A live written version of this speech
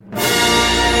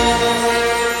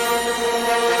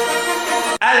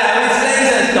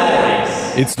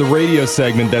It's the radio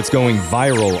segment that's going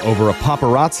viral over a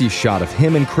paparazzi shot of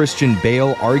him and Christian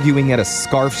Bale arguing at a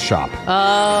scarf shop.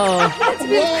 Oh. It's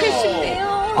with Christian Bale.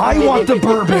 I want the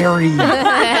Burberry. You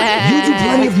do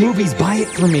plenty of movies. Buy it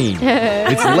for me.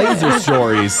 It's Laser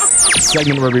Stories, a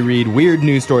segment where we read weird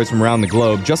news stories from around the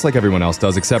globe, just like everyone else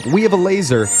does, except we have a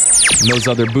laser, and those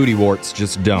other booty warts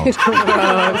just don't.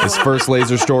 This first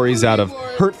laser story is out of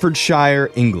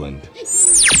Hertfordshire, England.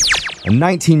 A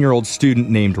 19-year-old student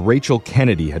named Rachel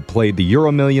Kennedy had played the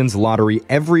Euro Millions lottery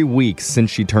every week since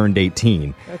she turned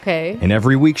 18. Okay. And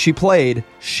every week she played,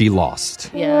 she lost.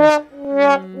 Yeah.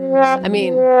 I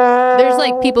mean, there's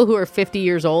like people who are 50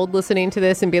 years old listening to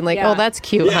this and being like, oh, that's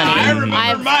cute, honey. I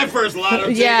remember my first lotto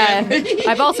ticket. Yeah,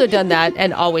 I've also done that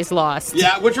and always lost.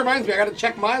 Yeah, which reminds me, I got to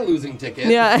check my losing ticket.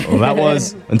 Yeah. Well, that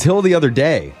was until the other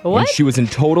day when What? she was in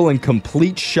total and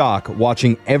complete shock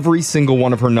watching every single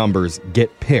one of her numbers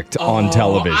get picked on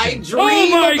television. I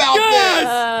dream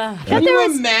about this. Can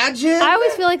you imagine? I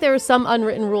always feel like there was some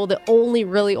unwritten rule that only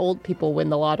really old people win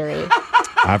the lottery.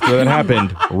 After that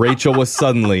happened, Rachel was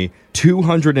suddenly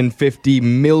 $250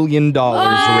 million richer.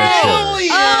 Holy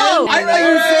I thought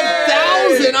you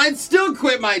said 1,000. I'd still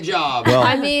quit my job. Well,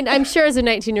 I mean, I'm sure as a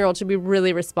 19-year-old should be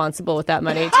really responsible with that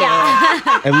money, too.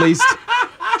 at least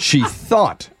she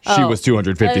thought she was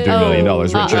 $252 million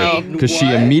richer because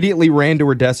she immediately ran to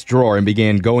her desk drawer and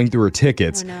began going through her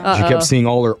tickets. She kept seeing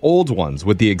all her old ones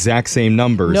with the exact same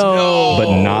numbers,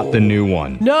 but not the new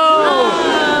one. No!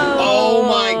 Oh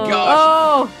my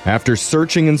gosh. After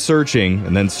searching and searching,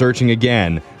 and then searching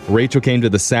again, Rachel came to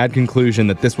the sad conclusion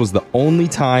that this was the only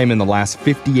time in the last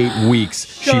 58 weeks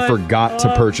she forgot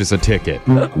to purchase a ticket.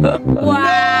 That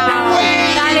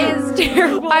is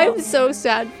terrible. I'm so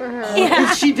sad for her.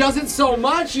 Yeah. She does it so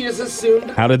much, she just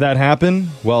assumed. How did that happen?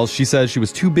 Well, she says she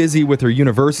was too busy with her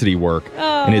university work,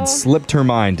 and it slipped her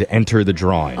mind to enter the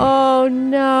drawing. Oh,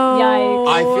 no. Yikes.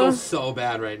 I feel so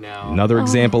bad right now. Another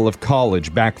example of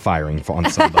college backfiring on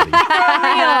somebody.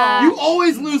 You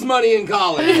always lose money in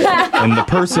college. And the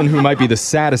person who might be the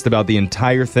saddest about the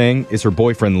entire thing is her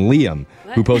boyfriend, Liam,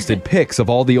 who posted pics of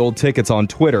all the old tickets on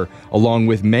Twitter, along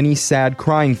with many sad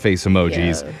crying face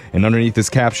emojis. Yeah. And underneath this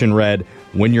caption read,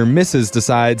 "When your missus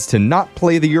decides to not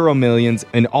play the Euro Millions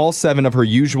and all 7 of her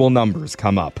usual numbers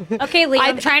come up." Okay, Lee,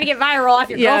 I'm trying to get viral off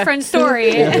your Yeah. girlfriend's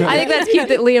story. I think that's cute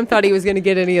that Liam thought he was going to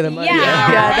get any of the money.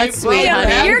 Yeah. That's sweet, Liam,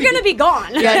 honey. You're going to be gone.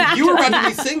 Yeah, You were about to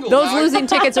be single. those dog. losing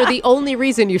tickets are the only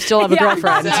reason you still have a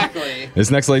girlfriend. Exactly. This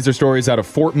next laser story is out of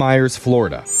Fort Myers,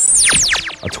 Florida.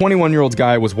 A 21-year-old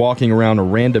guy was walking around a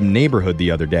random neighborhood the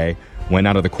other day when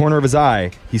out of the corner of his eye,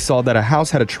 he saw that a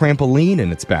house had a trampoline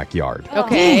in its backyard.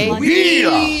 Okay.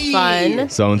 Fun.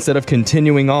 So instead of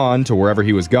continuing on to wherever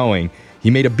he was going, he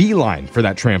made a beeline for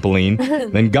that trampoline,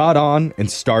 then got on and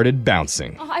started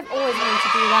bouncing. Oh, I've always wanted to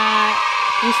do that.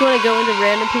 You just want to go into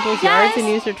random people's yards and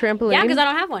use their trampoline? Yeah, because I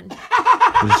don't have one.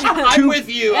 I'm with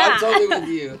you. Yeah. I'm totally with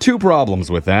you. 2 problems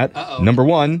with that. Number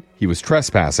 1, he was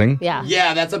trespassing. Yeah.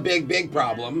 Yeah, that's a big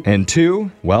problem. And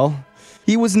 2, well,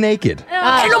 he was naked.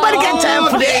 Ain't nobody got time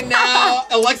for that now.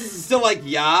 Alexis is still like,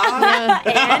 yeah.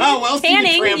 Well,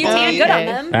 Tanning, you tan good on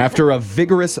them. After a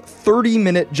vigorous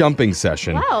 30-minute jumping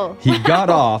session, Wow. he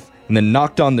got off and then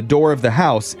knocked on the door of the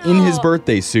house in his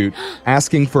birthday suit,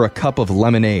 asking for a cup of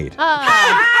lemonade.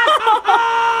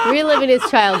 Reliving his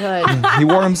childhood. He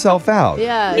wore himself out.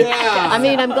 Yeah. I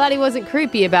mean, I'm glad he wasn't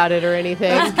creepy about it or anything.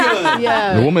 That's good. The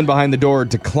Yeah. woman behind the door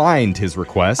declined his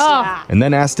request Oh. and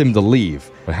then asked him to leave.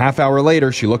 A half hour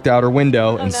later, she looked out her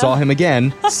window and saw him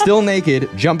again, still naked,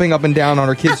 jumping up and down on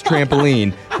her kid's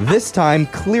trampoline, this time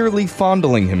clearly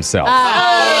fondling himself.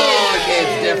 Oh, okay,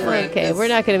 it's different. Okay, we're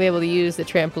not going to be able to use the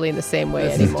trampoline the same way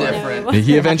This is anymore. different.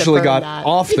 He eventually burn got that.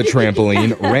 off the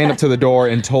trampoline, ran up to the door,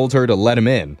 and told her to let him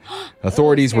in.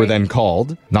 Authorities were then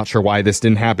called. Not sure why this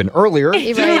didn't happen earlier.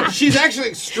 Dude, she's actually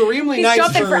extremely He's nice.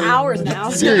 jumping for hours now.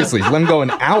 Seriously, let him go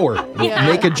an hour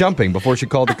naked jumping before she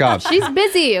called the cops. She's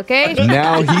busy, okay?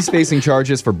 Now he's facing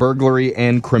charges for burglary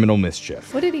and criminal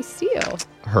mischief. What did he steal?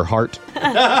 Her heart.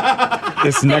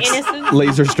 This next innocence.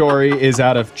 laser story is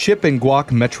out of Chip and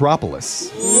Guac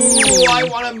Metropolis. Ooh, I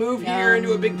want to move here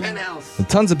into a big penthouse.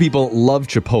 Tons of people love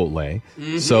Chipotle,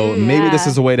 so maybe this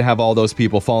is a way to have all those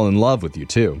people fall in love with you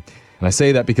too. And I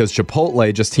say that because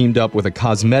Chipotle just teamed up with a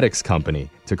cosmetics company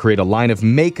to create a line of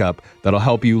makeup that'll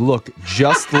help you look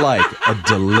just like a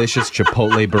delicious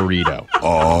Chipotle burrito.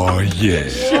 Oh, yeah.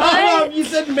 Shut up! You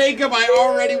said makeup. I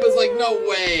already was like, no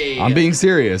way. I'm being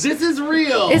serious. This is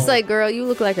real. It's like, girl, you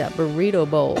look like a burrito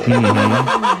bowl.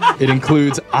 It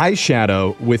includes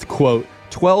eyeshadow with, quote,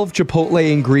 12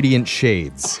 Chipotle ingredient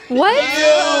shades. What?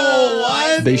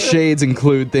 What? The shades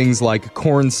include things like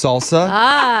corn salsa,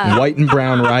 white and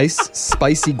brown rice,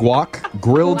 spicy guac,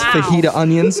 grilled fajita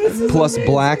onions, plus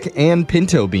black and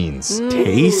pinto beans.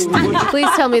 Tasty. Please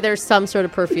tell me there's some sort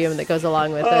of perfume that goes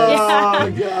along with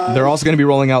this. They're also going to be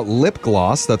rolling out lip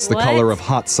gloss. That's the color of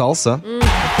hot salsa.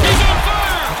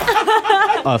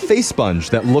 A face sponge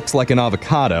that looks like an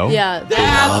avocado. Yeah.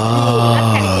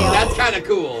 That's kind of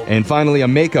cool. And finally, a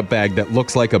makeup bag that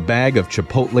looks like a bag of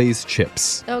Chipotle's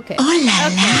chips. Okay.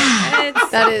 It's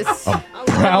That is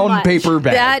Brown paper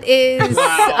bag. that is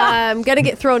going to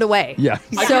get thrown away. Yeah.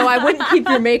 So I wouldn't keep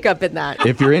your makeup in that.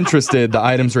 If you're interested, the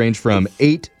items range from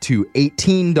 $8 to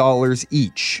 $18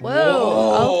 each. Whoa.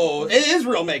 Oh, it is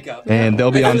real makeup. And they'll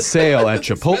be on sale at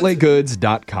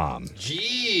chipotlegoods.com.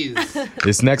 Jeez.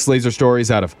 This next laser story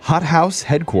is out of Hot House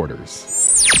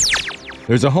headquarters.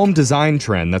 There's a home design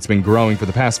trend that's been growing for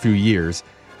the past few years.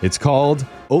 It's called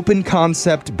open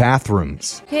concept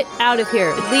bathrooms. Get out of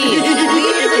here. Leave. Leave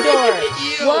the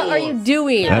door. What are you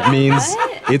doing? That means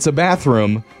it's a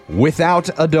bathroom without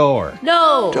a door.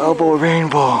 No. Double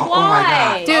rainbow.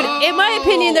 why? Dude, in my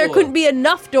opinion, there couldn't be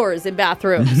enough doors in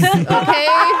bathrooms. Okay?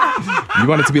 You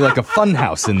want it to be like a fun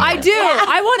house in there. I do.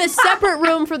 I want a separate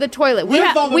room for the toilet. We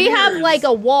With all the have mirrors. like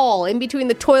a wall in between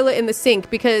the toilet and the sink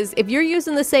because if you're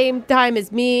using the same time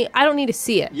as me, I don't need to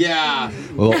see it. Yeah.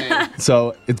 Well, Okay.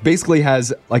 so it basically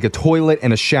has like a toilet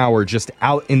and a shower just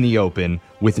out in the open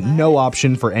with no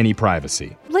option for any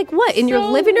privacy. Like what? In your So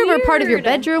living room or part of your weird.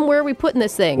 bedroom? Where are we putting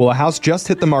this thing? Well, a house just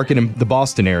hit the market in the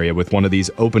Boston area with one of these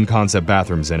open concept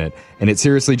bathrooms in it, and it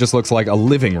seriously just looks like a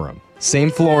living room.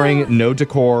 Same flooring, no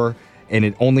decor, and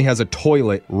it only has a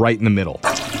toilet right in the middle. We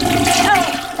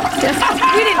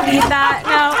didn't need that.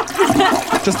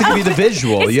 No. Just to give you the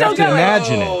visual, It's you have still to going.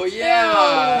 imagine Oh, it.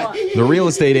 yeah. The real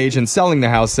estate agent selling the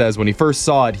house says when he first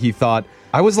saw it, he thought,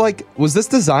 I was like, was this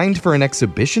designed for an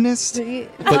exhibitionist?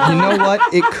 But you know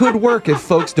what? It could work if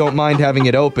folks don't mind having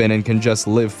it open and can just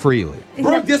live freely.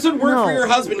 Brooke, this would work No. for your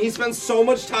husband. He spends so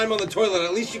much time on the toilet.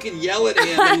 At least you can yell at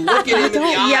him and look at him in the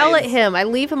eyes. Don't yell at him. I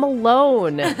leave him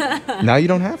alone. Now you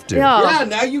don't have to. Yeah,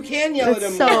 now you can yell at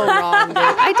That's him so more. wrong, dude.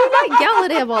 I do not yell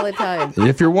at him all the time.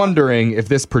 If you're wondering if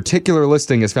this particular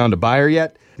listing has found a buyer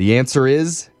yet, the answer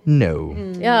is no.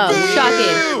 Yeah,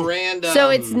 shocking. Random. So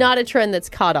it's not a trend that's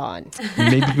caught on.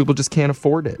 Maybe people just can't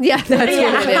afford it. Yeah, that's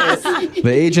what it is. The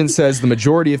agent says the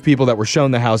majority of people that were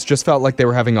shown the house just felt like they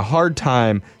were having a hard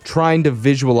time trying to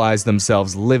visualize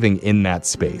themselves living in that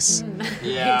space.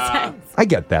 Yeah. I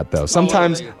get that though.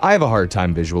 Sometimes Totally. I have a hard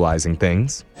time visualizing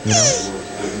things, you know?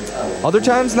 Other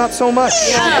times, not so much.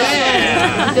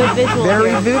 Good visual. Very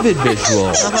here. vivid visual.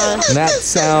 And that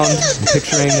sound, I'm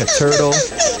picturing a turtle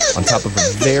on top of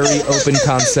a very open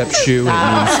concept shoe.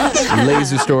 It means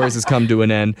Laser Stories has come to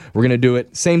an end. We're going to do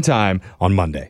it same time on Monday.